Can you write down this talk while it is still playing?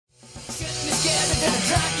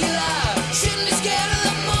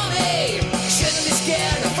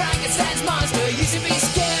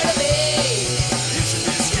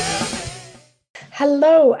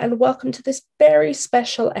Hello, and welcome to this very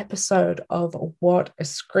special episode of What a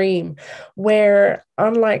Scream, where,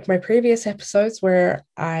 unlike my previous episodes, where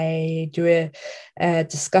I do a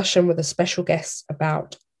discussion with a special guest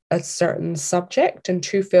about a certain subject and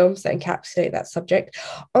two films that encapsulate that subject,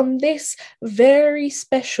 on this very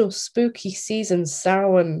special spooky season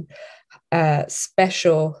Samhain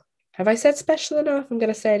special. Have I said special enough? I'm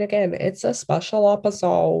going to say it again. It's a special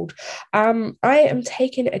episode. I am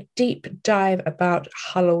taking a deep dive about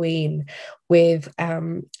Halloween with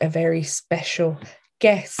a very special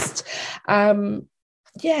guest. What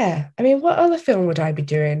other film would I be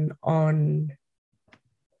doing on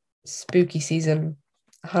spooky season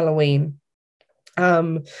Halloween?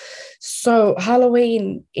 So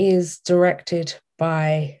Halloween is directed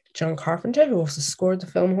by John Carpenter, who also scored the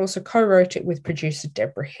film, who also co-wrote it with producer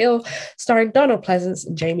Deborah Hill, starring Donald Pleasence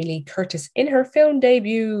and Jamie Lee Curtis in her film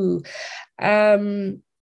debut. I'm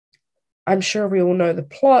sure we all know the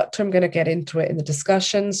plot. I'm going to get into it in the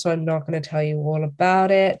discussion, so I'm not going to tell you all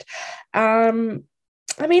about it.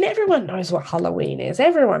 Everyone knows what Halloween is.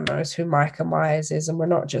 Everyone knows who Michael Myers is, and we're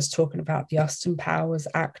not just talking about the Austin Powers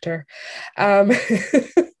actor.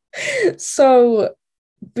 So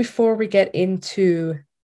before we get into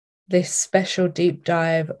this special deep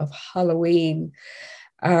dive of Halloween,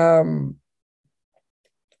 I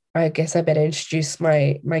guess I better introduce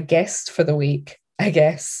my guest for the week, I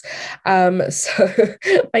guess. So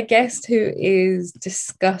my guest who is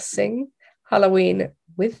discussing Halloween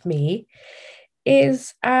with me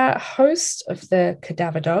is a host of the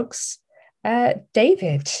Cadaver Dogs,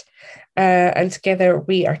 David. And together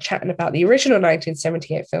we are chatting about the original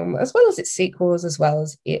 1978 film, as well as its sequels, as well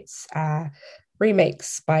as its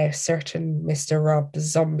remakes by a certain Mr. Rob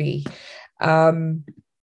Zombie.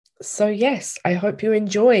 So yes, I hope you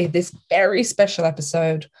enjoy this very special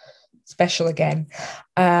episode, special again,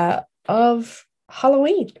 of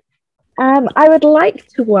Halloween. I would like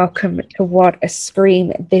to welcome to What a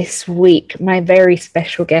Scream this week my very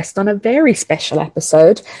special guest on a very special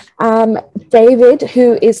episode, David,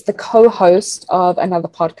 who is the co-host of another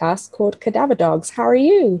podcast called Cadaver Dogs. How are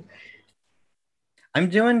you? I'm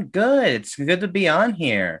doing good. It's good to be on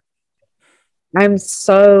here. I'm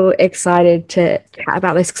so excited to chat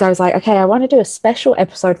about this because I was like, okay, I want to do a special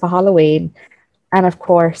episode for Halloween. And of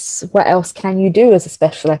course, what else can you do as a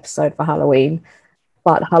special episode for Halloween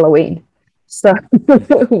but Halloween? So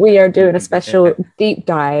we are doing a special deep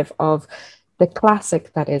dive of the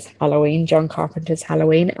classic that is Halloween, John Carpenter's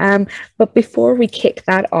Halloween. But before we kick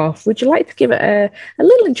that off, would you like to give it a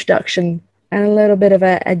little introduction and a little bit of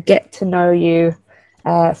a get to know you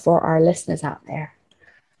for our listeners out there?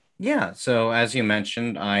 Yeah, so as you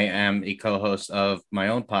mentioned, I am the co-host of my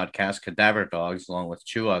own podcast, Cadaver Dogs, along with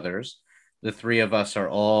two others. The three of us are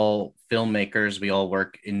all filmmakers. We all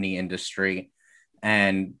work in the industry.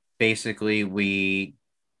 And basically, we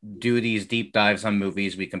do these deep dives on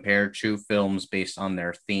movies. We compare two films based on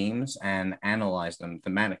their themes and analyze them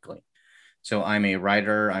thematically. So I'm a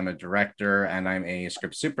writer, I'm a director, and I'm a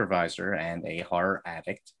script supervisor and a horror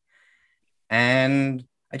addict. And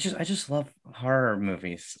I just love horror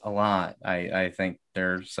movies a lot. I think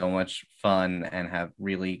they're so much fun and have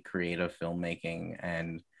really creative filmmaking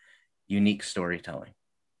and unique storytelling.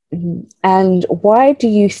 And why do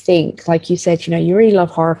you think, like you said, you really love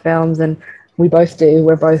horror films, and we both do.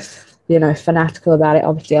 We're both, fanatical about it.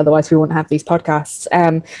 Obviously, otherwise we wouldn't have these podcasts.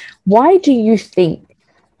 Why do you think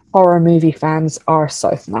horror movie fans are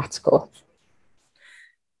so fanatical?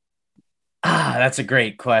 That's a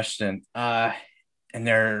great question. And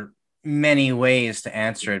there are many ways to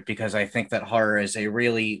answer it because I think that horror is a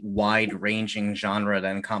really wide-ranging genre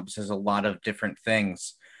that encompasses a lot of different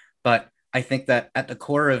things. But I think that at the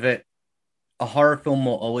core of it, a horror film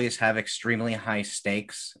will always have extremely high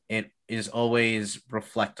stakes. It is always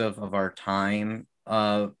reflective of our time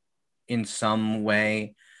in some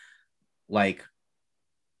way. Like,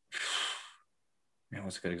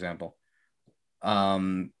 what's a good example?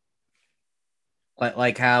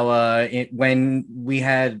 Like how when we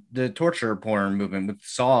had the torture porn movement with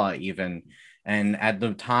Saw, even, and at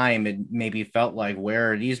the time it maybe felt like,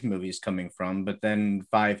 where are these movies coming from? But then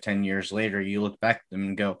 5-10 years later, you look back at them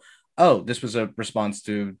and go, oh, this was a response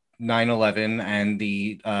to 9/11 and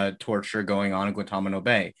the torture going on in Guantanamo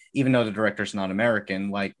Bay. Even though the director's not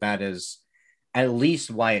American, like, that is at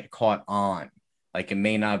least why it caught on. Like, it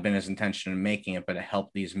may not have been his intention in making it, but it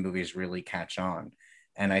helped these movies really catch on.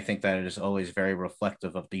 And I think that it is always very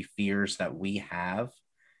reflective of the fears that we have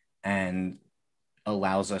and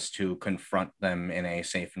allows us to confront them in a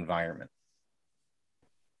safe environment.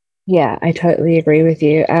 Yeah, I totally agree with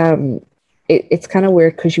you. It's kind of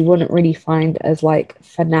weird because you wouldn't really find as like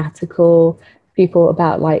fanatical people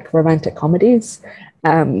about like romantic comedies.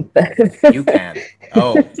 But You can.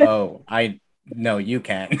 Oh, I no, you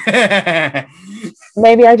can.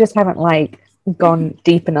 maybe I just haven't like gone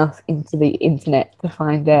deep enough into the internet to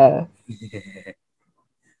find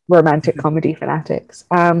romantic comedy fanatics.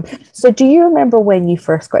 So do you remember when you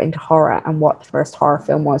first got into horror and what the first horror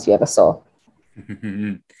film was you ever saw?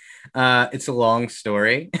 It's a long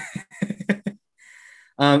story.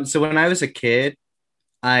 So when I was a kid,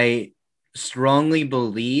 I strongly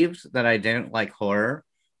believed that I didn't like horror,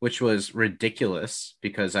 which was ridiculous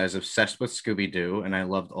because I was obsessed with Scooby Doo and I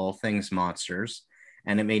loved all things monsters.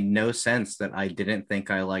 And it made no sense that I didn't think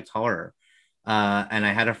I liked horror. And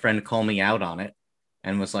I had a friend call me out on it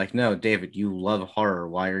and was like, "No, David, you love horror.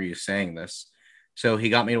 Why are you saying this?" So he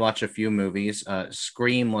got me to watch a few movies.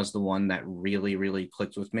 Scream was the one that really, really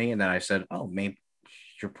clicked with me. And then I said, "Oh, maybe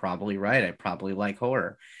you're probably right. I probably like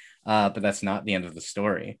horror." But that's not the end of the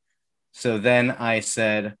story. So then I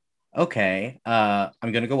said, okay, I'm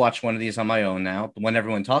going to go watch one of these on my own now. The one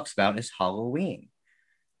everyone talks about is Halloween.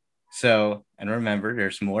 So, and remember,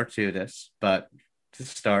 there's more to this, but to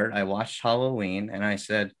start, I watched Halloween and I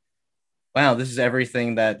said, wow, this is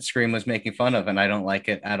everything that Scream was making fun of, and I don't like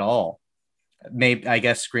it at all. Maybe I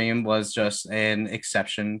guess Scream was just an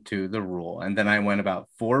exception to the rule. And then I went about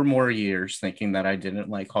 4 more years thinking that I didn't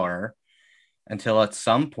like horror until at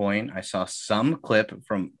some point I saw some clip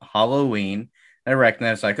from Halloween. I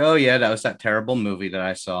recognized, like, oh, yeah, that was that terrible movie that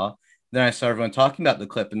I saw. Then I saw everyone talking about the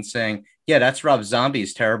clip and saying, yeah, that's Rob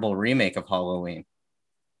Zombie's terrible remake of Halloween.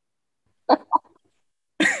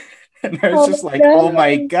 And I was Oh just like, oh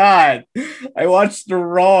my no. God, I watched the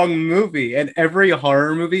wrong movie. And every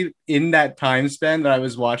horror movie in that time span that I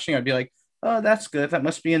was watching, I'd be like, oh, that's good. That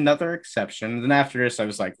must be another exception. And then after this, I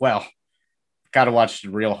was like, well, got to watch the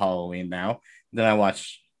real Halloween now. Then I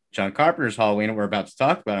watched John Carpenter's Halloween, we're about to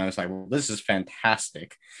talk about. And I was like, well, this is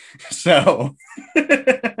fantastic. So,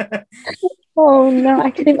 Oh no,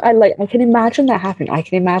 I can imagine that happening. I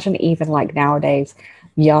can imagine even like nowadays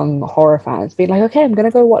young horror fans being like, okay, I'm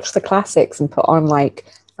gonna go watch the classics and put on like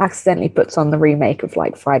accidentally puts on the remake of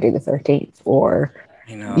like Friday the 13th or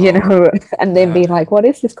you you know, know, and then uh, being like, what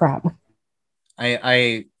is this crap?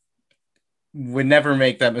 I would never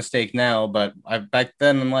make that mistake now, but back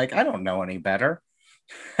then I'm like, I don't know any better.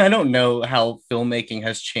 I don't know how filmmaking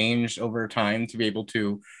has changed over time to be able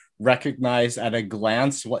to recognize at a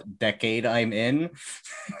glance what decade I'm in.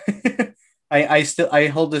 I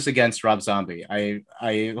hold this against Rob Zombie. I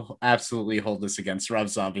absolutely hold this against Rob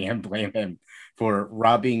Zombie and blame him for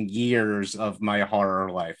robbing years of my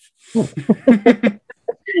horror life.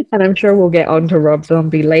 And I'm sure we'll get on to Rob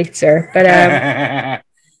Zombie later. But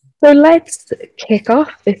so let's kick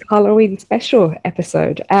off this Halloween special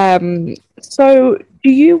episode. So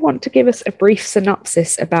do you want to give us a brief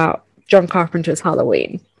synopsis about John Carpenter's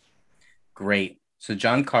Halloween? Great. So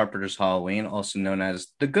John Carpenter's Halloween, also known as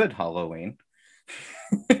The Good Halloween,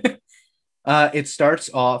 it starts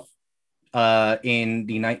off in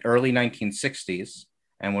the early 1960s,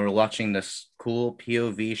 and we're watching this cool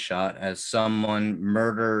POV shot as someone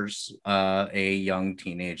murders a young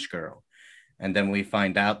teenage girl. And then we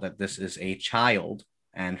find out that this is a child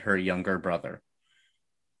and her younger brother.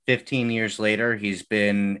 15 years later, he's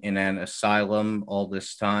been in an asylum all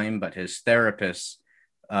this time, but his therapist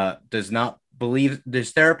does not believe,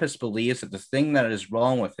 this therapist believes that the thing that is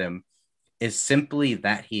wrong with him is simply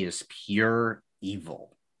that he is pure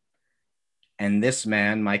evil. And this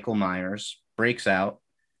man, Michael Myers, breaks out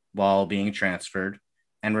while being transferred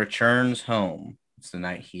and returns home. It's the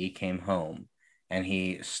night he came home, and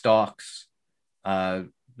he stalks uh,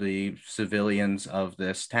 the civilians of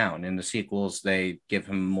this town. In the sequels, they give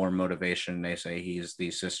him more motivation. They say he's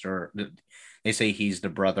the sister. They say he's the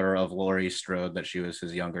brother of Laurie Strode, that she was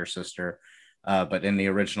his younger sister. But in the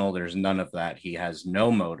original, there's none of that. He has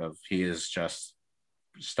no motive. He is just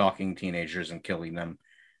stalking teenagers and killing them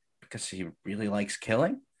because he really likes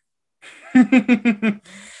killing.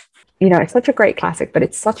 You know, it's such a great classic, but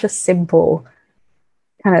it's such a simple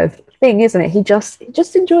kind of thing, isn't it? He just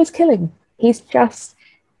enjoys killing. He's just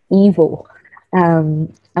evil.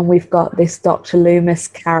 And we've got this Dr. Loomis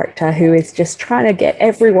character who is just trying to get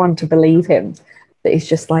everyone to believe him that he's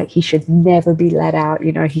just like he should never be let out,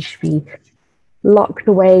 you know, he should be locked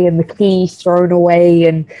away and the key thrown away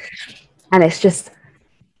and it's just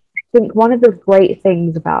I think one of the great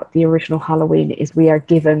things about the original Halloween is we are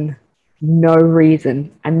given no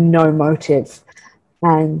reason and no motive.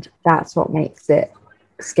 And that's what makes it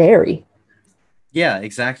scary. Yeah,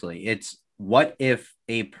 exactly. It's what if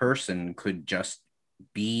a person could just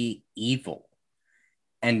be evil,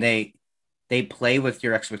 and they play with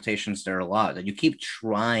your expectations there a lot, that you keep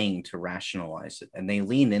trying to rationalize it, and they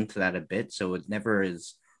lean into that a bit, so it never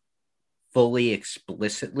is fully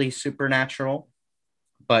explicitly supernatural,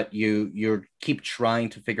 but you keep trying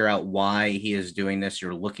to figure out why he is doing this.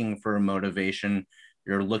 You're looking for a motivation.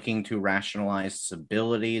 You're looking to rationalize his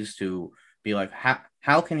abilities, to be like,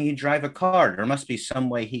 how can he drive a car? There must be some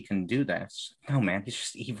way he can do this. No, man, he's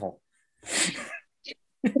just evil.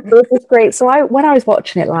 It was great. So when I was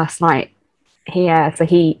watching it last night, he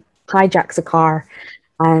hijacks a car,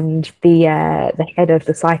 and the head of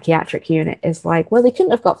the psychiatric unit is like, well, they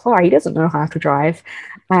couldn't have got far. He doesn't know how to drive.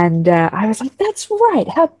 And I was like, that's right.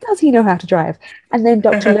 How does he know how to drive? And then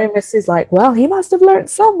Dr. Loomis is like, well, he must have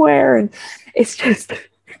learned somewhere. And it's just,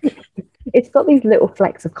 it's got these little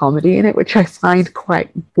flecks of comedy in it, which I find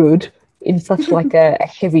quite good in such like a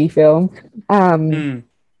heavy film.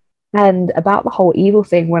 And about the whole evil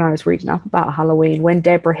thing, when I was reading up about Halloween, when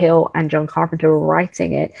Deborah Hill and John Carpenter were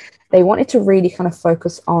writing it, they wanted to really kind of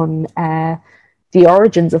focus on the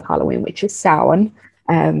origins of Halloween, which is Samhain,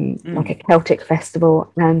 like a Celtic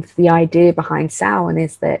festival. And the idea behind Samhain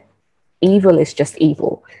is that evil is just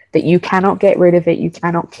evil, that you cannot get rid of it, you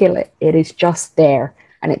cannot kill it. It is just there,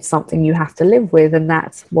 and it's something you have to live with. And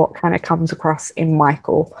that's what kind of comes across in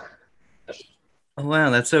Michael. Oh, wow,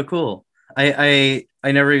 that's so cool. I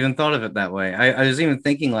never even thought of it that way. I was even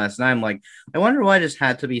thinking last night, I'm like, I wonder why this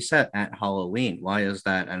had to be set at Halloween. Why is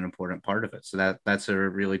that an important part of it? So that's a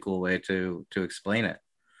really cool way to explain it.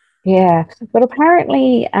 Yeah, but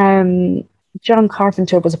apparently John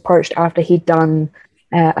Carpenter was approached after he'd done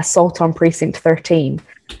Assault on Precinct 13,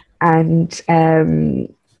 and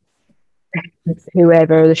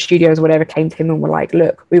whoever, the studios, whatever, came to him and were like,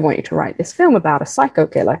 look, we want you to write this film about a psycho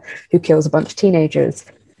killer who kills a bunch of teenagers.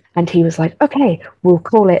 And he was like, okay, we'll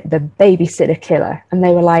call it The Babysitter Killer. And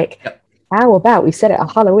they were like, yep. How about we set it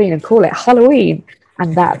at Halloween and call it Halloween?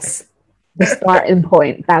 And that's the starting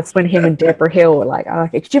point. That's when him and Deborah Hill were like, oh,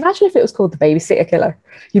 okay, could you imagine if it was called The Babysitter Killer?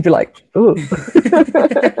 You'd be like, ooh.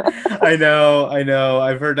 I know.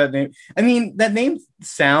 I've heard that name. I mean, that name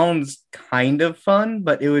sounds kind of fun,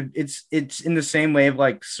 but it's in the same way of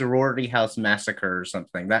like Sorority House Massacre or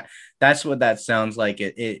something. That's what that sounds like.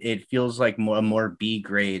 It feels like a more B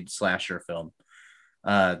grade slasher film,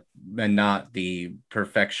 and not the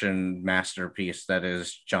perfection masterpiece that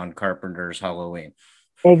is John Carpenter's Halloween.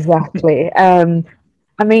 Exactly. I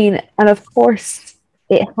mean, and of course,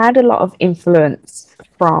 it had a lot of influence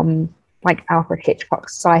from like Alfred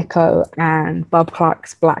Hitchcock's Psycho and Bob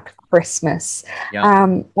Clark's Black Christmas. Yep.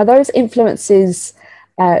 Are those influences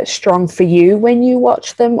strong for you when you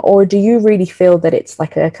watch them, or do you really feel that it's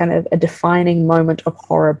like a kind of a defining moment of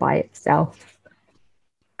horror by itself?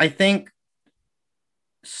 I think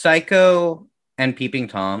Psycho and Peeping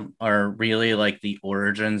Tom are really like the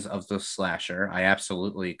origins of the slasher. I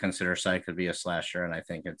absolutely consider Psycho to be a slasher, and I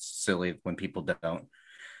think it's silly when people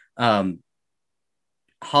don't.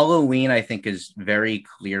 Halloween, I think, is very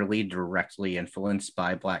clearly directly influenced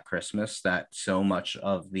by Black Christmas, that so much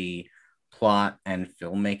of the plot and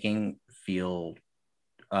filmmaking feel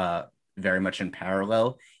very much in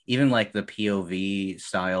parallel. Even like the POV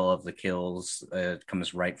style of the kills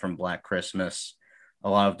comes right from Black Christmas. A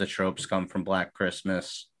lot of the tropes come from Black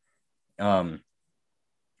Christmas. A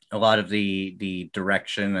lot of the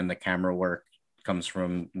direction and the camera work comes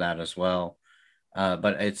from that as well.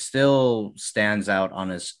 But it still stands out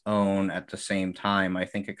on its own at the same time. I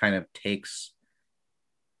think it kind of takes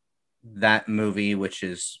that movie, which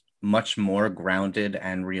is much more grounded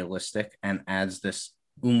and realistic, and adds this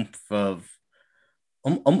oomph of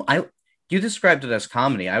you described it as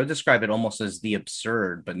comedy. I would describe it almost as the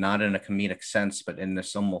absurd, but not in a comedic sense, but in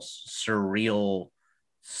this almost surreal,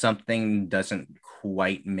 something doesn't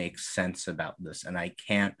quite make sense about this, and I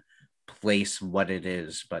can't place what it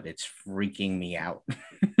is, but it's freaking me out.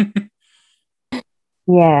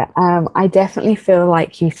 Yeah, I definitely feel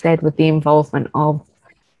like you said with the involvement of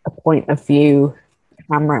a point of view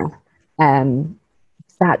camera,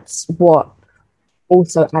 that's what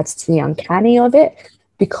also adds to the uncanny of it,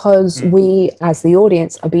 because we as the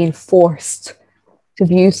audience are being forced to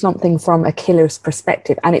view something from a killer's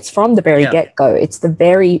perspective, and it's from the very get-go. It's the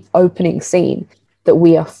very opening scene that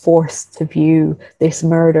we are forced to view this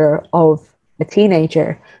murder of a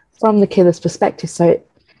teenager from the killer's perspective. So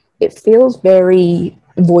it feels very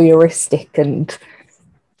voyeuristic, and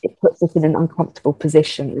it puts us in an uncomfortable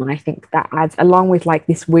position. And I think that adds, along with like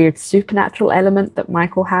this weird supernatural element that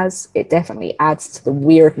Michael has, it definitely adds to the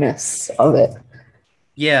weirdness of it.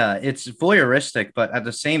 Yeah, it's voyeuristic, but at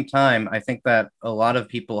the same time, I think that a lot of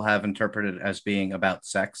people have interpreted it as being about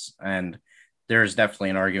sex, and there's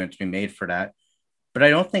definitely an argument to be made for that. but I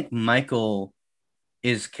don't think Michael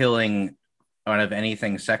is killing out of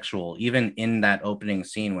anything sexual. Even in that opening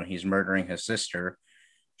scene when he's murdering his sister,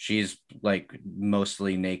 she's like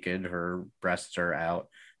mostly naked, her breasts are out,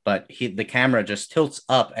 but the camera just tilts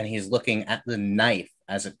up and he's looking at the knife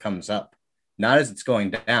as it comes up, not as it's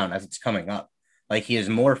going down, as it's coming up. Like he is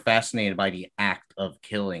more fascinated by the act of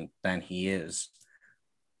killing than he is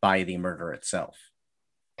by the murder itself.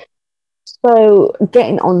 So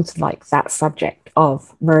getting on to like that subject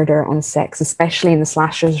of murder and sex, especially in the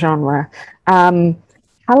slasher genre,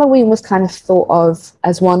 Halloween was kind of thought of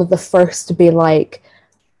as one of the first to be like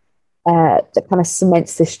that kind of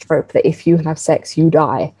cements this trope that if you have sex, you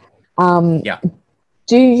die. Yeah.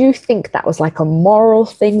 Do you think that was like a moral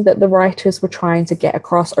thing that the writers were trying to get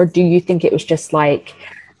across, or do you think it was just like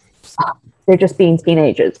they're just being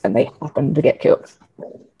teenagers and they happen to get killed?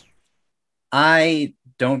 I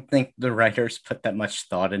don't think the writers put that much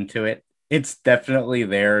thought into it. It's definitely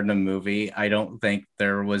there in the movie. I don't think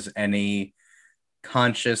there was any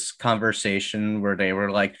conscious conversation where they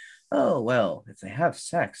were like, oh, well, if they have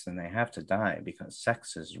sex, then they have to die because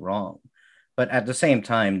sex is wrong. But at the same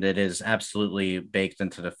time, that is absolutely baked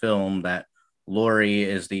into the film that Laurie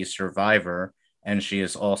is the survivor and she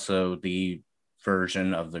is also the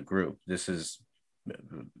version of the group. This is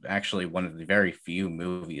actually one of the very few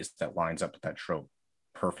movies that lines up with that trope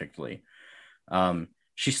perfectly.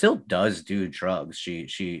 She still does do drugs.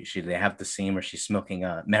 She they have the scene where she's smoking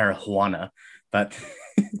marijuana, but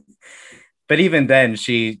but even then,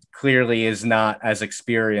 she clearly is not as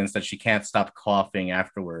experienced that she can't stop coughing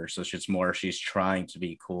afterwards. So it's more she's trying to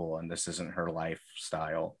be cool, and this isn't her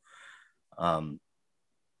lifestyle. And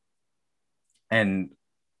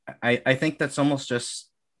I think that's almost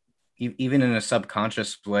just even in a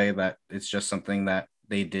subconscious way that it's just something that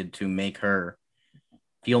they did to make her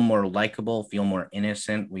feel more likable, feel more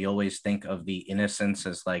innocent. We always think of the innocence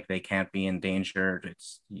as like they can't be endangered.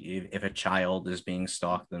 It's if a child is being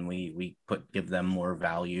stalked, then we give them more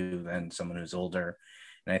value than someone who's older.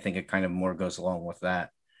 And I think it kind of more goes along with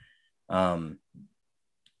that. I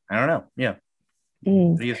don't know. Yeah.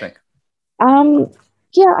 What do you think?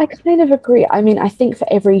 Yeah, I kind of agree. I mean, I think for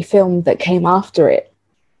every film that came after it,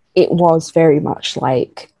 it was very much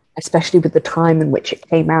like, especially with the time in which it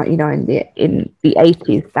came out, you know, in the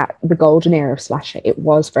 80s, that the golden era of slasher, it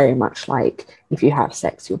was very much like if you have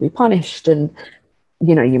sex, you'll be punished, and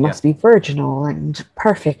you know, you must be virginal and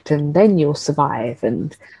perfect, and then you'll survive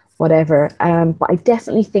and whatever. But I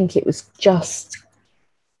definitely think it was just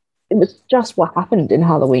what happened in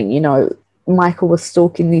Halloween. You know, Michael was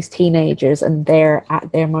stalking these teenagers, and they're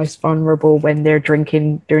at their most vulnerable when they're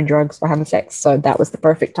drinking, doing drugs, or having sex. So that was the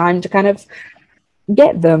perfect time to kind of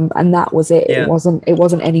get them, and that was it. Yeah. It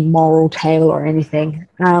wasn't any moral tale or anything.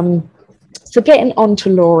 So getting on to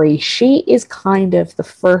Laurie, she is kind of the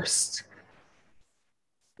first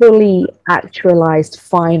fully actualized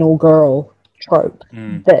final girl trope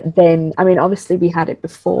that then, I mean, obviously we had it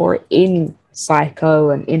before in Psycho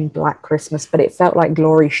and in Black Christmas, but it felt like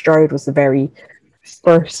Laurie Strode was the very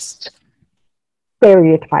first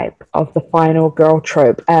stereotype of the final girl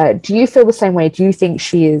trope. Do you feel the same way? Do you think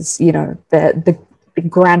she is, you know, the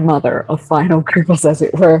grandmother of final girls, as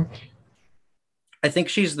it were? I think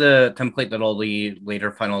she's the template that all the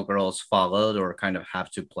later final girls followed or kind of have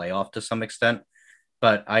to play off to some extent.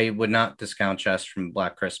 But I would not discount Jess from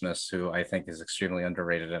Black Christmas, who I think is extremely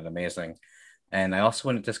underrated and amazing. And I also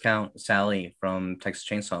wouldn't discount Sally from Texas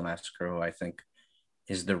Chainsaw Massacre, who I think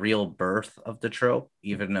is the real birth of the trope,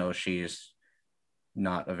 even though she's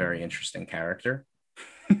not a very interesting character.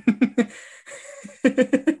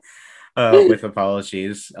 With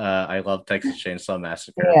apologies. I love Texas Chainsaw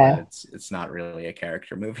Massacre, but it's not really a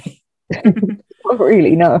character movie. Not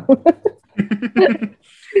really, no.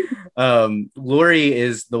 Laurie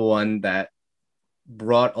is the one that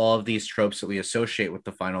brought all of these tropes that we associate with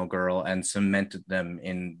the final girl and cemented them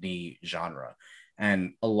in the genre.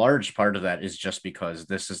 And a large part of that is just because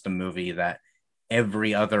this is the movie that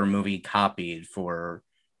every other movie copied for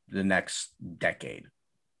the next decade.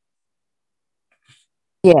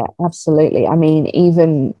 Yeah, absolutely. I mean,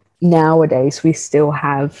 even nowadays, we still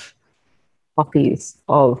have copies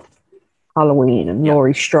of Halloween and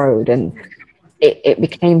Laurie Strode, and it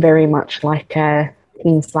became very much like a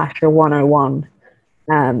teen slasher 101.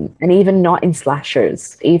 And even not in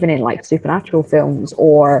slashers, even in like supernatural films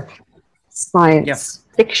or science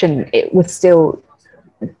fiction, it was still,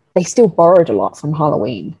 they still borrowed a lot from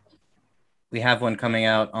Halloween. We have one coming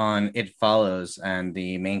out on It Follows, and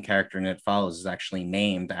the main character in It Follows is actually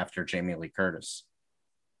named after Jamie Lee Curtis.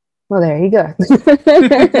 Well, there you go.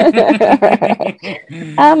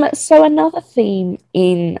 So another theme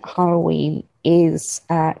in Halloween is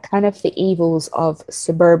kind of the evils of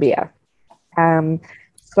suburbia. So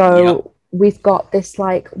Yep. we've got this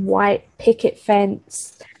like white picket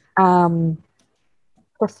fence,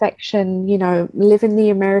 perfection, living the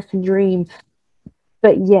American dream.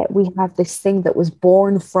 But yet we have this thing that was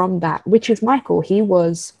born from that, which is Michael. He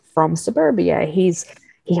was from suburbia. He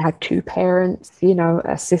had two parents,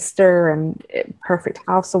 a sister and a perfect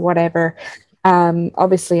house or whatever.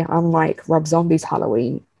 Obviously, unlike Rob Zombie's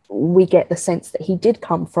Halloween, we get the sense that he did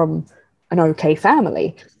come from an okay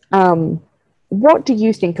family. What do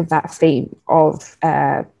you think of that theme of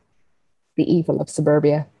the evil of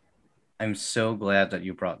suburbia? I'm so glad that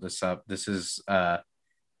you brought this up. This is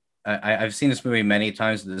I've seen this movie many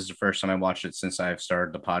times. This is the first time I watched it since I've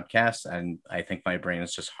started the podcast, and I think my brain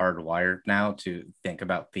is just hardwired now to think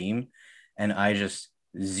about theme. And I just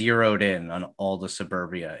zeroed in on all the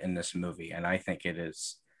suburbia in this movie, and I think it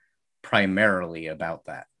is primarily about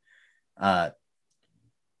that.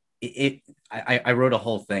 I wrote a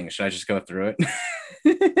whole thing. Should I just go through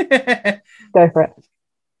it? Go for it.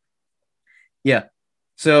 Yeah.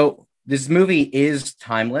 So this movie is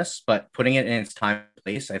timeless, but putting it in its time and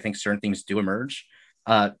place, I think certain things do emerge.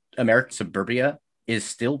 American suburbia is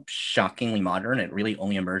still shockingly modern. It really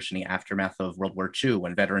only emerged in the aftermath of World War II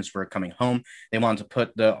when veterans were coming home. They wanted to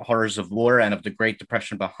put the horrors of war and of the Great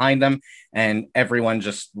Depression behind them, and everyone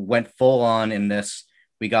just went full on in this.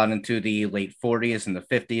 We got into the late 40s and the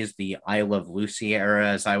 50s, the I Love Lucy era,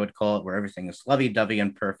 as I would call it, where everything is lovey-dovey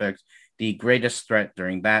and perfect. The greatest threat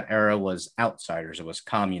during that era was outsiders. It was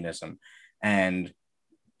communism. And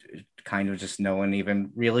kind of just no one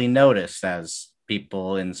even really noticed as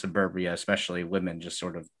people in suburbia, especially women, just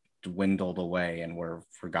sort of dwindled away and were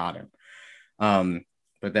forgotten.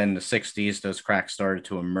 But then the 60s, those cracks started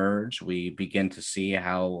to emerge. We begin to see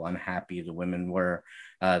how unhappy the women were.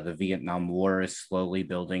 The Vietnam War is slowly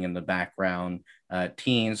building in the background.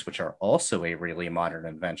 Teens, which are also a really modern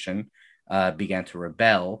invention, began to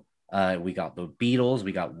rebel. We got the Beatles,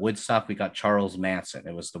 we got Woodstock, we got Charles Manson.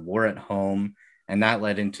 It was the war at home. And that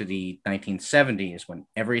led into the 1970s when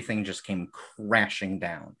everything just came crashing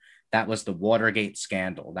down. That was the Watergate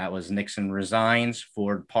scandal. That was Nixon resigns,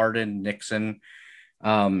 Ford pardoned Nixon.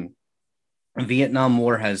 Vietnam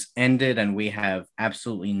War has ended, and we have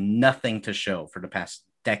absolutely nothing to show for the past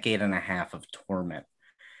decade and a half of torment.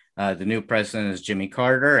 The new president is Jimmy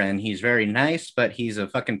Carter, and he's very nice, but he's a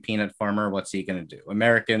fucking peanut farmer. What's he going to do?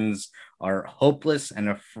 Americans are hopeless and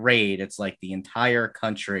afraid. It's like the entire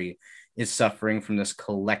country is suffering from this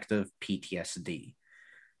collective PTSD.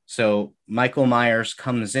 So Michael Myers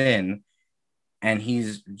comes in, and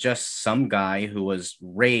he's just some guy who was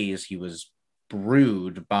raised, he was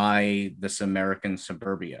brewed by this American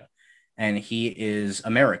suburbia, and he is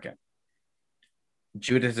American.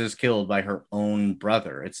 Judith is killed by her own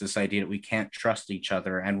brother. It's this idea that we can't trust each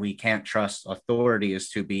other, and we can't trust authorities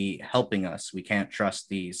to be helping us. We can't trust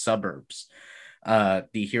the suburbs. The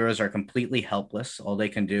heroes are completely helpless. All they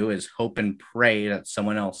can do is hope and pray that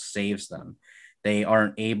someone else saves them. They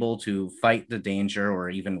aren't able to fight the danger or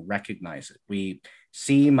even recognize it. We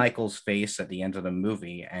see Michael's face at the end of the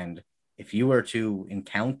movie, and if you were to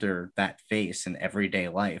encounter that face in everyday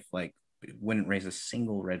life, like, it wouldn't raise a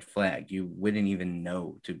single red flag. You wouldn't even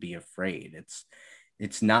know to be afraid.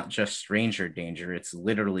 It's not just stranger danger. It's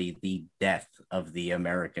literally the death of the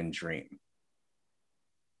American dream.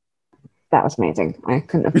 That was amazing. I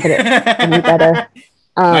couldn't have put it any better.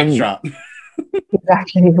 Mic drop.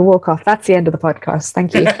 Exactly. Walk off. That's the end of the podcast.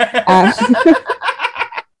 Thank you.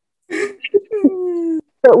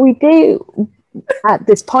 But we do, at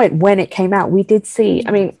this point when it came out, we did see,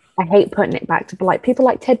 I mean, I hate putting it back to like people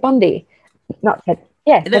like Ted Bundy. Not Ted.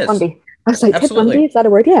 Yeah, Ted Bundy. I was like, absolutely. Ted Bundy, is that a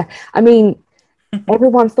word? Yeah. I mean,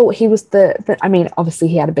 everyone thought he was I mean, obviously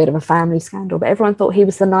he had a bit of a family scandal, but everyone thought he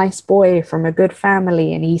was the nice boy from a good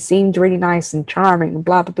family, and he seemed really nice and charming and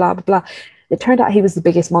blah, blah, blah, blah, blah. It turned out he was the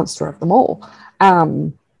biggest monster of them all.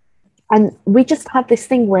 And we just have this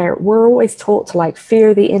thing where we're always taught to like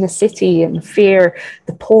fear the inner city and fear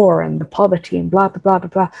the poor and the poverty and blah, blah, blah, blah,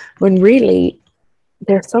 blah, when really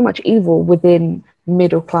there's so much evil within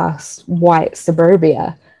middle class white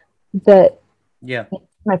suburbia that kind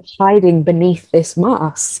of hiding beneath this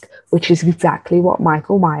mask, which is exactly what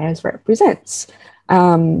Michael Myers represents.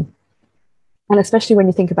 And especially when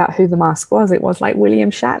you think about who the mask was, it was like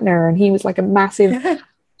William Shatner, and he was like a massive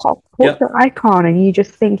pop culture icon. And you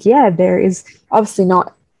just think, yeah, there is obviously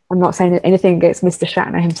not, I'm not saying anything against Mr.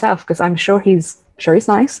 Shatner himself, because I'm sure he's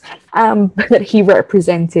nice, but he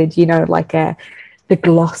represented, like the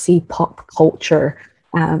glossy pop culture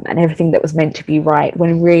and everything that was meant to be right,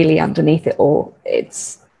 when really underneath it all,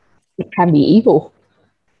 it can be evil.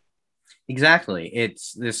 Exactly.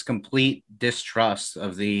 It's this complete distrust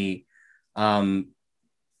of the um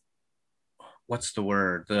what's the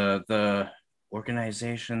word? The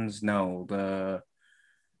organizations, no,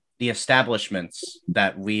 the establishments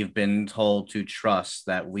that we've been told to trust,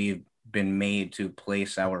 that we've been made to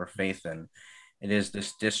place our faith in. It is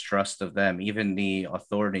this distrust of them. Even the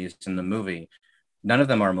authorities in the movie, none of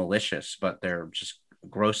them are malicious, but they're just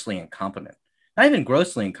grossly incompetent. Not even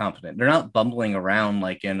grossly incompetent. They're not bumbling around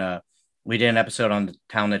like in a. We did an episode on the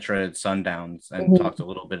town that dreaded sundowns and Mhm. talked a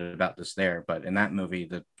little bit about this there. But in that movie,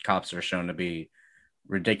 the cops are shown to be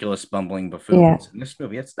ridiculous, bumbling Yeah. buffoons. In this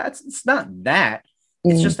movie, it's not that.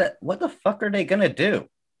 It's Mm. just that what the fuck are they gonna do?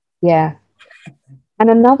 Yeah.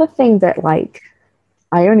 And another thing that like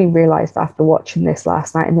I only realized after watching this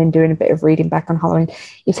last night and then doing a bit of reading back on Halloween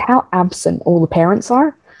is how absent all the parents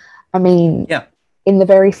are. I mean, Yeah, in the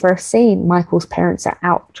very first scene, Michael's parents are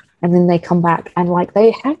out and then they come back and like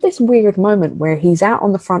they have this weird moment where he's out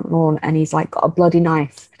on the front lawn and he's like got a bloody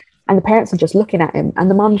knife and the parents are just looking at him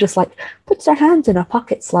and the mum just like puts her hands in her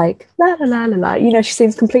pockets like la la la la la. You know, she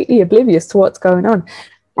seems completely oblivious to what's going on.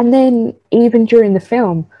 And then even during the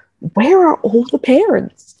film, where are all the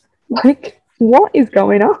parents? Like, what is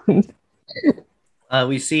going on?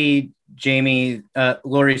 we see Jamie,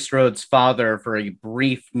 Laurie Strode's father, for a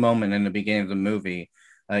brief moment in the beginning of the movie.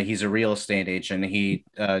 He's a real estate agent. He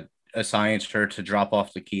assigns her to drop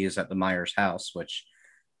off the keys at the Myers house, which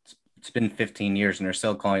it's been 15 years and they're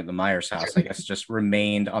still calling it the Myers house. I guess it just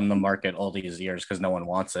remained on the market all these years because no one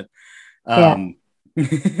wants it. Yeah.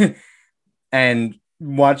 And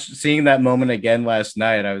seeing that moment again last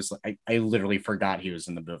night, I was like, I literally forgot he was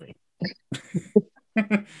in the movie.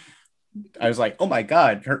 I was like, oh my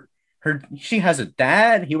God, she has a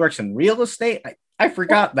dad. He works in real estate. I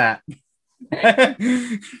forgot that.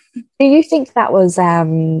 Do you think that was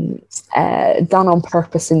done on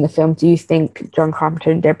purpose in the film? Do you think John Carpenter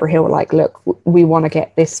and Deborah Hill were like, look, we want to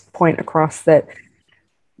get this point across that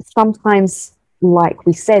sometimes, like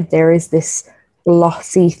we said, there is this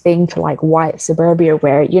glossy thing to like white suburbia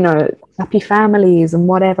where, you know, happy families and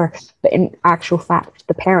whatever, but in actual fact,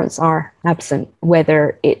 the parents are absent,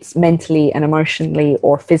 whether it's mentally and emotionally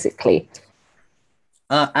or physically.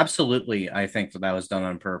 Absolutely. I think that was done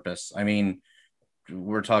on purpose. I mean,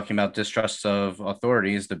 we're talking about distrust of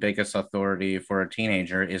authorities. The biggest authority for a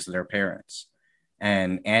teenager is their parents.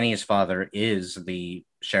 And Annie's father is the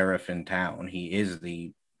sheriff in town. He is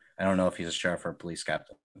I don't know if he's a sheriff or a police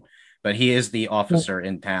captain, but he is the officer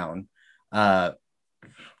in town.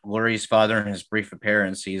 Laurie's father, in his brief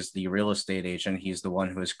appearance, he's the real estate agent. He's the one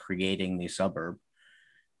who is creating the suburb.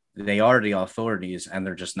 They are the authorities, and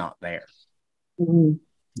they're just not there. Mm.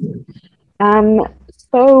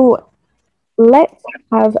 So let's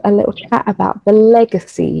have a little chat about the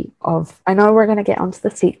legacy of. I know we're going to get onto the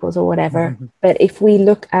sequels or whatever, but if we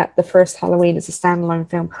look at the first Halloween as a standalone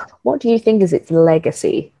film, what do you think is its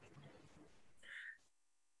legacy?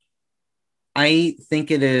 I think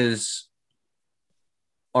it is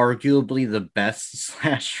arguably the best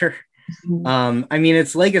slasher. I mean,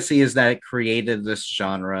 its legacy is that it created this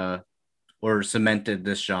genre or cemented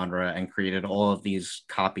this genre and created all of these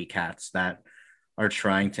copycats that are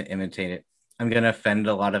trying to imitate it. I'm going to offend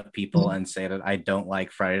a lot of people and say that I don't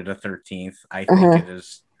like Friday the 13th. I think it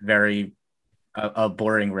is very a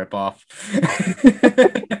boring ripoff.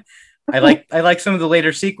 I like some of the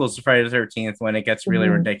later sequels to Friday the 13th when it gets really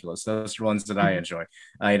ridiculous. Those are ones that I enjoy.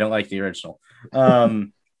 I don't like the original.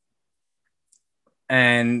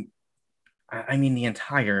 And I mean, the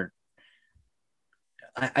entire,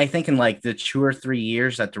 I think in like the 2 or 3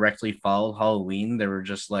 years that directly followed Halloween, there were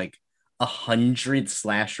just like 100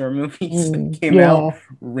 slasher movies that came out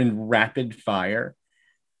in rapid fire,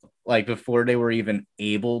 like before they were even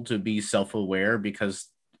able to be self-aware because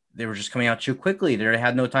they were just coming out too quickly. They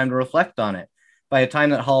had no time to reflect on it. By the time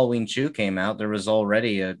that Halloween 2 came out, there was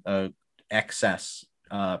already a excess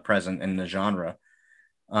present in the genre.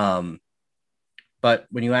 But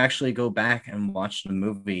when you actually go back and watch the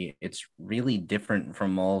movie, it's really different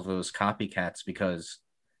from all of those copycats because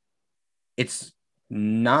it's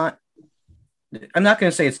not, I'm not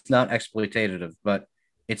going to say it's not exploitative, but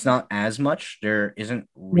it's not as much. There isn't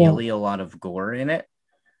really a lot of gore in it.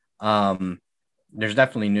 There's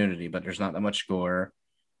definitely nudity, but there's not that much gore.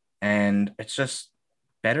 And it's just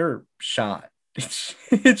better shot.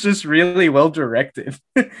 It's just really well directed.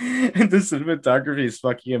 And the cinematography is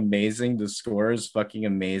fucking amazing. The score is fucking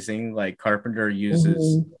amazing. Like Carpenter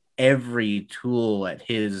uses every tool at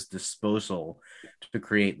his disposal to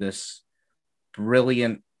create this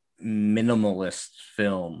brilliant minimalist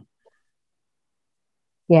film.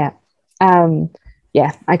 Yeah. I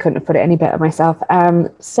couldn't have put it any better myself.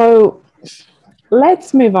 So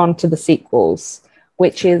let's move on to the sequels,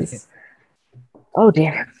 which is, oh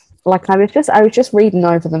dear. Like I was just reading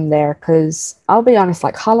over them there because I'll be honest,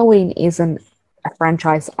 like Halloween isn't a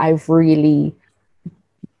franchise I've really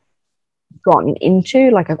gotten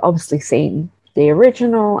into. Like I've obviously seen the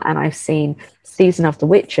original and I've seen Season of the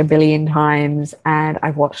Witch a billion times and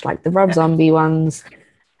I've watched like the Rob Zombie ones.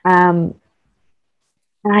 And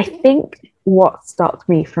I think what stopped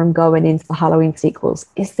me from going into the Halloween sequels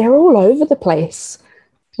is they're all over the place,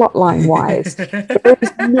 plotline wise.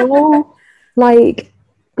 There's no like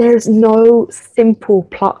there's no simple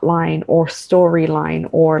plot line or storyline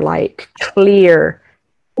or like clear.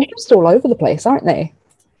 They're just all over the place, aren't they?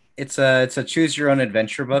 It's a choose your own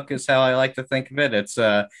adventure book is how I like to think of it. It's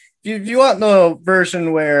if you want the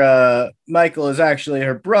version where Michael is actually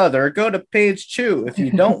her brother, go to page 2. If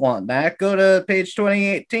you don't want that, go to page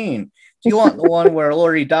 2018. If you want the one where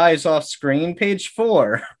Laurie dies off screen, page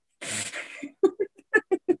 4.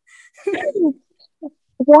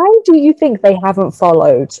 Why do you think they haven't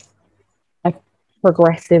followed a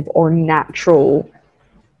progressive or natural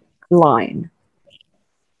line?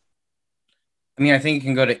 I mean, I think you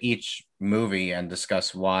can go to each movie and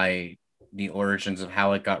discuss why the origins of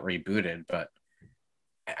how it got rebooted, but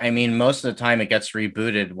I mean, most of the time it gets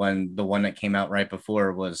rebooted when the one that came out right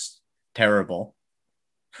before was terrible.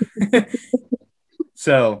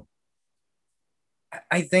 So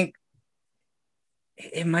I think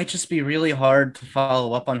it might just be really hard to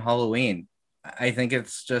follow up on Halloween. I think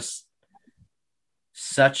it's just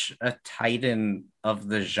such a titan of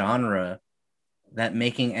the genre that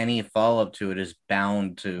making any follow up to it is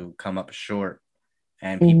bound to come up short.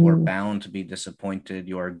 And people are bound to be disappointed.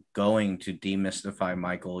 You're going to demystify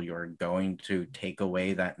Michael. You're going to take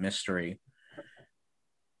away that mystery.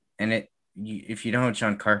 And if you don't have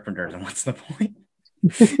John Carpenter, then what's the point?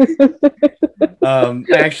 I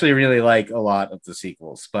actually really like a lot of the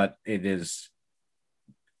sequels, but it is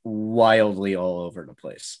wildly all over the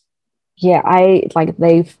place. Yeah, I like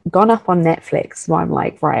they've gone up on Netflix, so I'm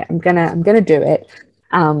like, right, I'm gonna do it.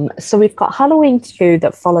 So we've got Halloween 2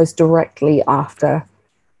 that follows directly after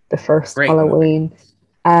the first Great Halloween.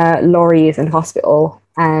 Laurie is in hospital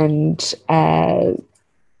and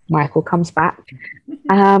Michael comes back.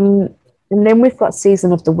 And then we've got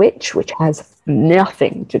Season of the Witch, which has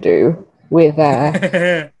nothing to do with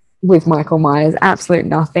with Michael Myers, absolute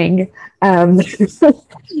nothing.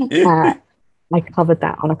 I covered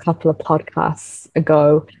that on a couple of podcasts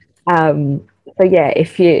ago. So yeah,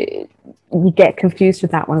 if you get confused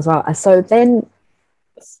with that one as well. So then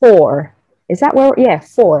 4. Is that where? Yeah,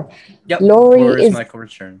 4. Yep. Laurie 4 is Michael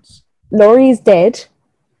Returns. Laurie's dead.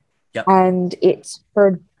 Yep. And it's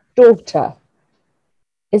her daughter.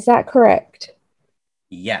 Is that correct?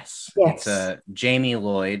 Yes. Yes. It's Jamie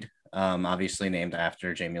Lloyd, obviously named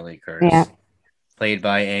after Jamie Lee Curtis, Yeah. played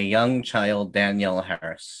by a young child, Danielle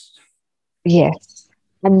Harris. Yes.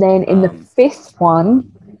 And then in the 5th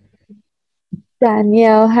one,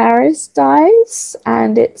 Danielle Harris dies,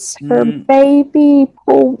 and it's her baby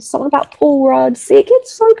Paul. Something about Paul Rudd. See, it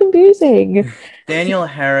gets so confusing. Danielle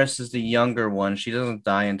Harris is the younger one. She doesn't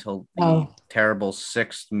die until the terrible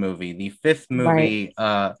 6th movie. The 5th movie,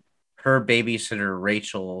 her babysitter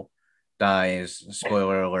Rachel dies.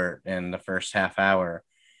 Spoiler alert! In the first half hour,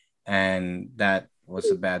 and that was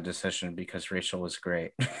a bad decision because Rachel was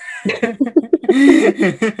great.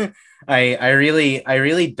 I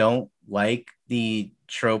really don't like the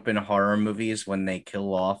trope in horror movies when they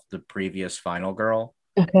kill off the previous final girl.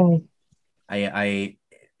 Okay. I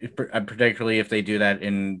particularly if they do that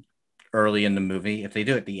in early in the movie. If they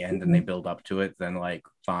do it at the end and they build up to it, then like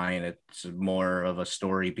fine, it's more of a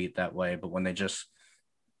story beat that way. But when they just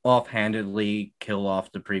offhandedly kill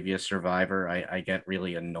off the previous survivor, I get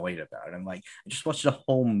really annoyed about it. I'm like, I just watched a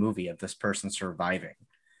whole movie of this person surviving.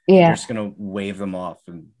 Yeah. You're just gonna wave them off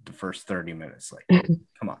in the first 30 minutes. Like,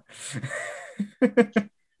 come on.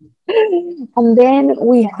 And then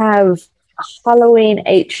we have Halloween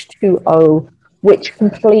H2O, which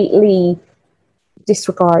completely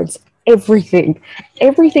disregards everything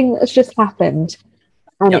that's just happened.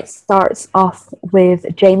 And it starts off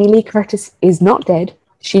with Jamie Lee Curtis is not dead.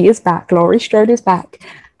 She is back. Laurie Strode is back.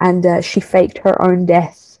 And she faked her own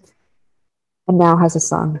death and now has a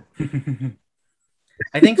son.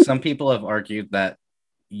 I think some people have argued that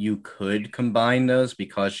you could combine those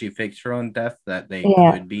because she faked her own death, that they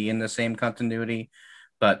could be in the same continuity,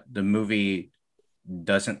 but the movie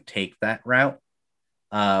doesn't take that route,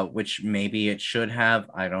 which maybe it should have.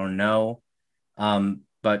 I don't know.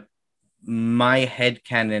 But my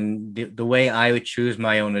headcanon, the way I would choose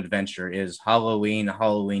my own adventure is Halloween,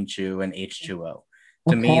 Halloween 2, and H2O.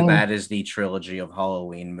 To me, Okay. that is the trilogy of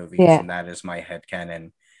Halloween movies, Yeah. and that is my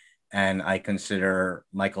headcanon. And I consider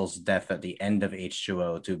Michael's death at the end of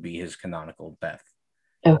H2O to be his canonical death,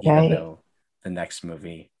 even Okay. though the next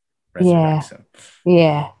movie Yeah. resurrects him.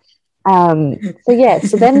 Yeah. So yeah,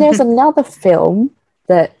 so then there's another film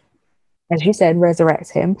that, as you said,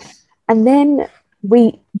 resurrects him. And then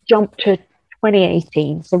we jump to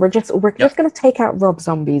 2018. So we're just Yep. going to take out Rob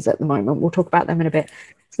Zombies at the moment. We'll talk about them in a bit.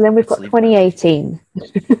 So then we've Let's got leave them. 2018.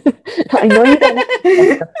 I know you don't want to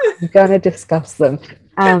discuss them. I'm going to discuss them.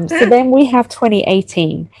 So then we have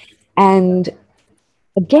 2018. And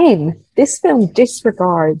again, this film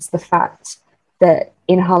disregards the fact that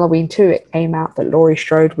in Halloween 2, it came out that Laurie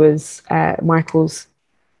Strode was Michael's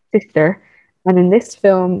sister. And in this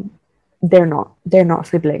film, they're not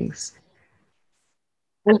siblings.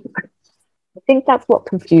 I think that's what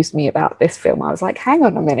confused me about this film. I was like, hang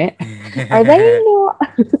on a minute, are they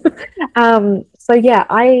not? So yeah,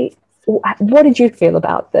 what did you feel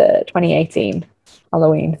about the 2018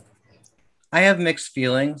 Halloween? I have mixed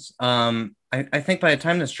feelings. I think by the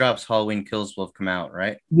time this drops, Halloween Kills will have come out,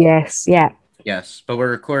 right? Yes, yeah, Yes, but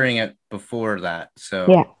we're recording it before that, yeah,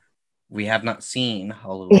 so we have not seen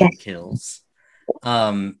Halloween yes, Kills.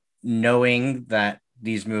 Knowing that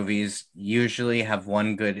these movies usually have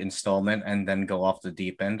one good installment and then go off the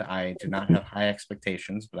deep end, I do not have high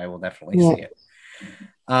expectations, but I will definitely yeah, see it.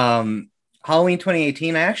 Halloween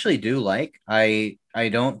 2018, I actually do like. I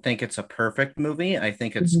don't think it's a perfect movie. I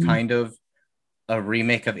think it's mhm. kind of a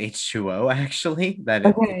remake of H2O, actually, that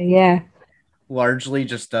it Okay, yeah, largely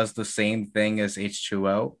just does the same thing as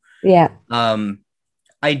H2O. yeah,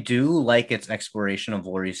 I do like its exploration of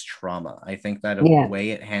Laurie's trauma. I think that the yeah,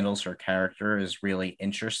 way it handles her character is really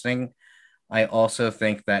interesting. I also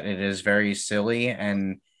think that it is very silly,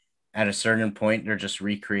 and at a certain point, they're just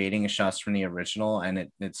recreating shots from the original, and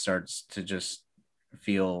it starts to just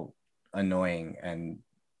feel annoying and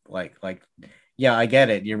like yeah, I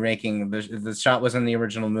get it. You're making the shot was in the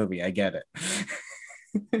original movie. I get it.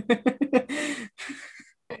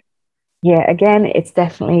 yeah. Again, it's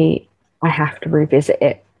definitely, I have to revisit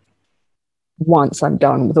it once I'm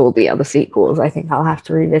done with all the other sequels. I think I'll have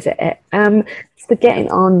to revisit it. So getting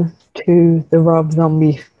on to the Rob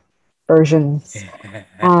Zombie versions.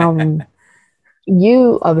 Um,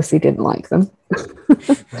 you obviously didn't like them.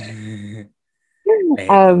 I hate them.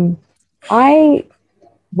 Um, I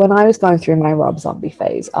when I was going through my Rob Zombie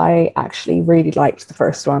phase, I actually really liked the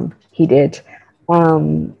first one he did.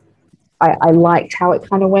 Um, I liked how it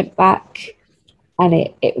kind of went back and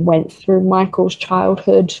it went through Michael's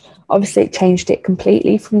childhood. Obviously, it changed it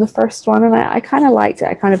completely from the first one, and I kind of liked it.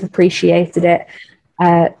 I kind of appreciated it.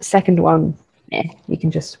 Second one, you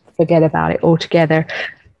can just forget about it altogether.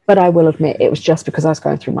 But I will admit, it was just because I was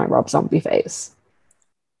going through my Rob Zombie phase.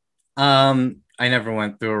 I never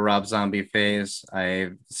went through a Rob Zombie phase.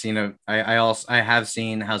 I've seen I have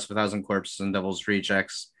seen House of a Thousand Corpses and Devil's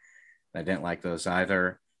Rejects. I didn't like those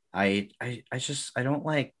either. I don't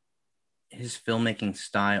like his filmmaking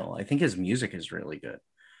style. I think his music is really good.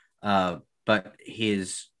 But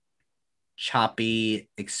his choppy,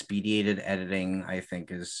 expedited editing, I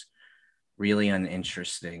think, is really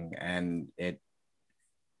uninteresting, and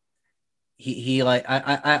he like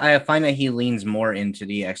I find that he leans more into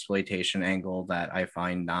the exploitation angle that I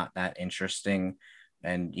find not that interesting,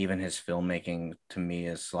 and even his filmmaking to me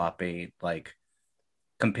is sloppy. Like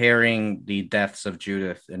comparing the deaths of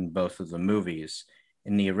Judith in both of the movies,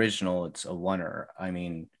 in the original it's a oneer. I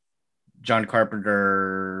mean, John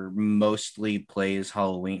Carpenter mostly plays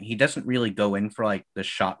Halloween. He doesn't really go in for like the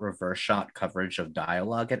shot reverse shot coverage of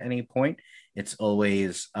dialogue at any point. It's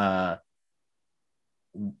always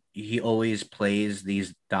he always plays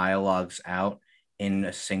these dialogues out in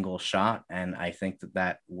a single shot, and I think that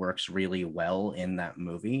that works really well in that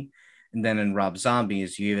movie. And then in Rob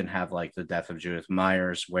Zombies, you even have like the death of Judith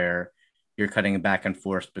Myers, where you're cutting back and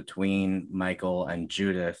forth between Michael and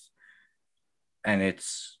Judith, and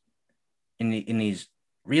it's in these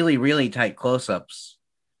really tight close-ups,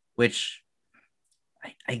 which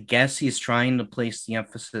I guess he's trying to place the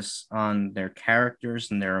emphasis on their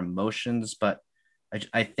characters and their emotions, but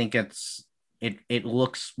I think it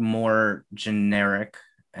looks more generic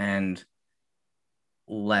and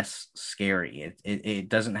less scary. It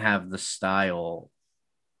doesn't have the style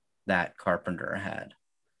that Carpenter had,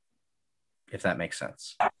 if that makes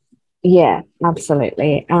sense. Yeah,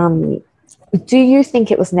 absolutely. Do you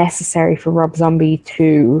think it was necessary for Rob Zombie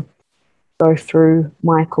to go through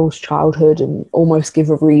Michael's childhood and almost give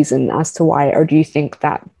a reason as to why, or do you think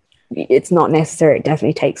that it's not necessary? It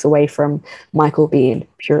definitely takes away from Michael being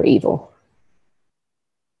pure evil.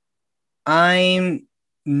 I'm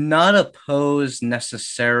not opposed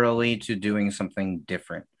necessarily to doing something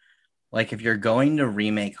different. Like if you're going to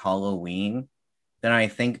remake Halloween, then I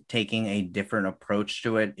think taking a different approach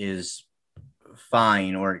to it is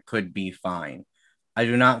fine, or it could be fine. I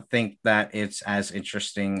do not think that it's as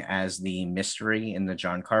interesting as the mystery in the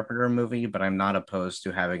John Carpenter movie, but I'm not opposed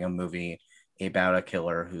to having a movie about a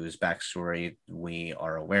killer whose backstory we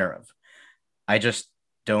are aware of. I just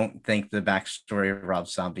don't think the backstory of Rob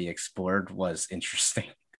Zombie explored was interesting.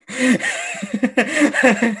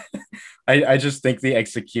 I just think the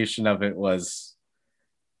execution of it was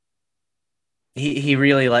he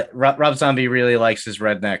really like Rob Zombie really likes his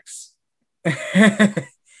rednecks.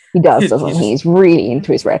 He does, doesn't he? He's really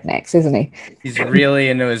into his rednecks, isn't he? He's really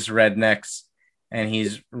into his rednecks, and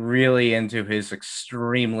he's really into his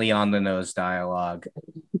extremely on the nose dialogue.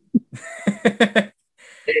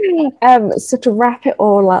 So to wrap it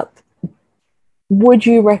all up, would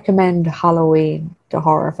you recommend Halloween to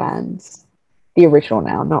horror fans? The original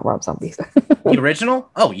now, not Rob Zombie. The original?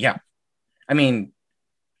 Oh, yeah. I mean,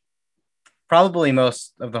 probably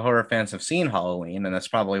most of the horror fans have seen Halloween, and that's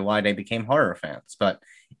probably why they became horror fans. But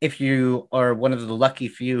if you are one of the lucky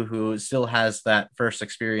few who still has that first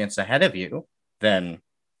experience ahead of you, then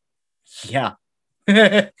yeah,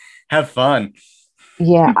 have fun.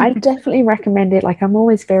 Yeah, I definitely recommend it. Like, I'm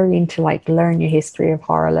always very into like learn your history of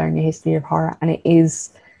horror, and it's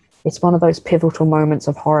one of those pivotal moments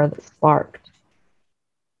of horror that sparked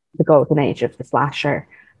the golden age of the slasher.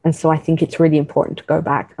 And so I think it's really important to go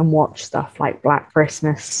back and watch stuff like Black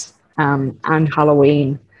Christmas and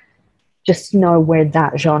Halloween, just to know where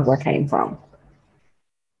that genre came from.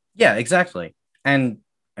 Yeah, exactly. And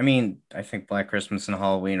I mean, I think Black Christmas and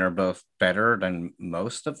Halloween are both better than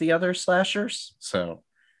most of the other slashers. So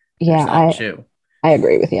there's that too. I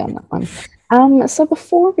agree with you on that one. So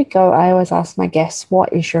before we go, I always ask my guests,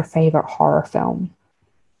 what is your favorite horror film?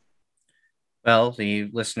 Well, the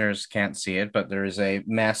listeners can't see it, but there is a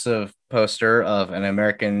massive poster of an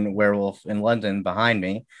American Werewolf in London behind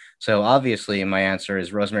me. So obviously, my answer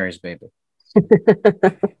is Rosemary's Baby.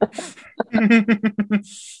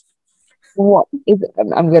 What is it?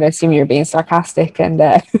 I'm going to assume you're being sarcastic, and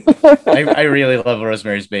I really love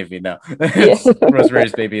Rosemary's Baby. No,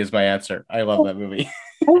 Rosemary's Baby is my answer. I love that movie.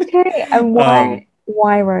 Okay, and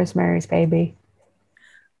why Rosemary's Baby?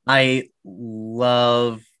 I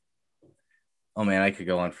love. Oh man, I could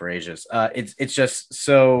go on for ages. It's just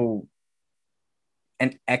so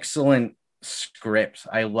an excellent script.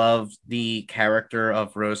 I love the character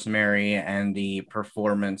of Rosemary and the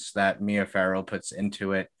performance that Mia Farrow puts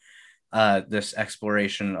into it. This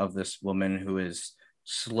exploration of this woman who is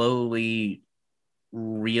slowly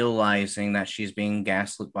realizing that she's being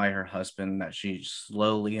gaslit by her husband, that she's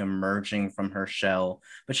slowly emerging from her shell,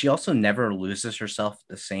 but she also never loses herself at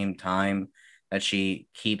the same time, that she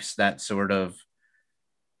keeps that sort of,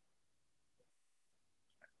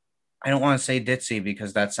 I don't want to say ditzy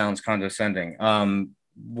because that sounds condescending.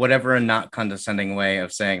 Whatever a not condescending way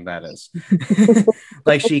of saying that is.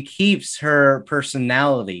 Like she keeps her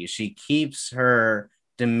personality, she keeps her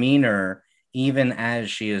demeanor even as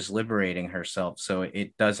she is liberating herself. So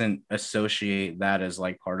it doesn't associate that as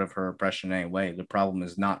like part of her oppression in any way. The problem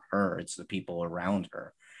is not her, it's the people around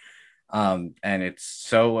her. And it's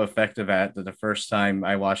so effective at that the first time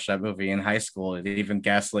I watched that movie in high school, it even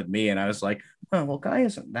gaslit me. And I was like, oh, well, Guy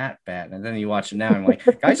isn't that bad. And then you watch it now, and I'm like,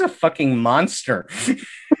 Guy's a fucking monster.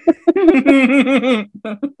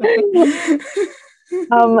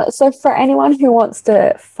 So for anyone who wants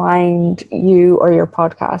to find you or your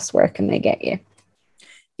podcast, where can they get you?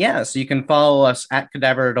 Yeah, so you can follow us at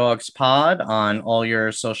Cadaver Dogs Pod on all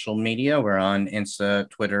your social media. We're on Insta,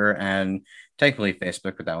 Twitter, and technically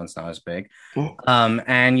Facebook, but that one's not as big.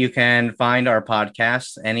 And you can find our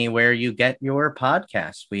podcast anywhere you get your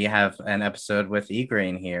podcasts. We have an episode with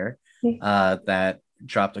Egrain here that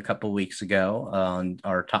dropped a couple weeks ago on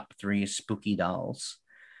our top 3 spooky dolls.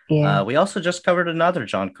 Yeah. We also just covered another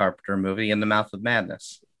John Carpenter movie, In the Mouth of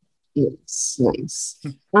Madness. Yes, nice.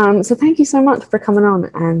 So thank you so much for coming on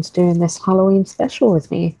and doing this Halloween special with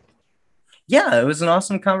me. Yeah, it was an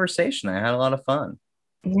awesome conversation. I had a lot of fun.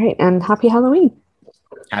 Great, and happy Halloween.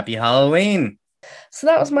 Happy Halloween. So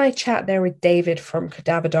that was my chat there with David from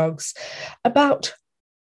Cadaver Dogs about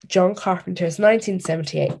John Carpenter's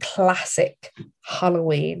 1978 classic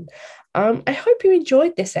Halloween. I hope you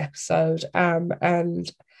enjoyed this episode and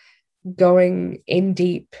going in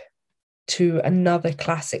deep to another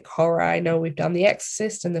classic horror. I know we've done The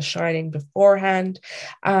Exorcist and The Shining beforehand.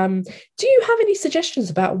 Do you have any suggestions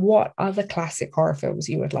about what other classic horror films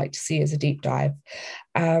you would like to see as a deep dive?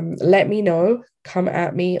 Let me know. Come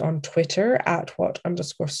at me on Twitter at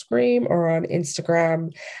what_scream, or on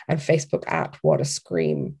Instagram and Facebook at What a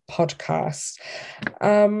Scream podcast.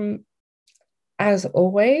 As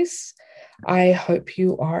always, I hope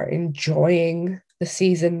you are enjoying the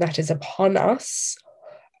season that is upon us.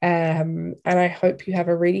 And I hope you have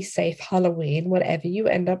a really safe Halloween, whatever you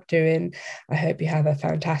end up doing. I hope you have a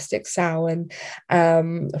fantastic Samhain.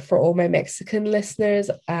 For all my Mexican listeners,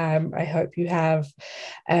 I hope you have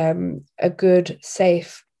a good,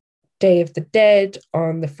 safe Day of the Dead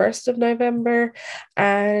on the 1st of November.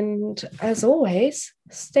 And as always,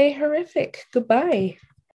 stay horrific. Goodbye.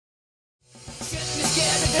 Shouldn't be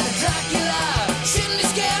scared of Dracula. Shouldn't be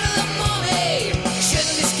scared of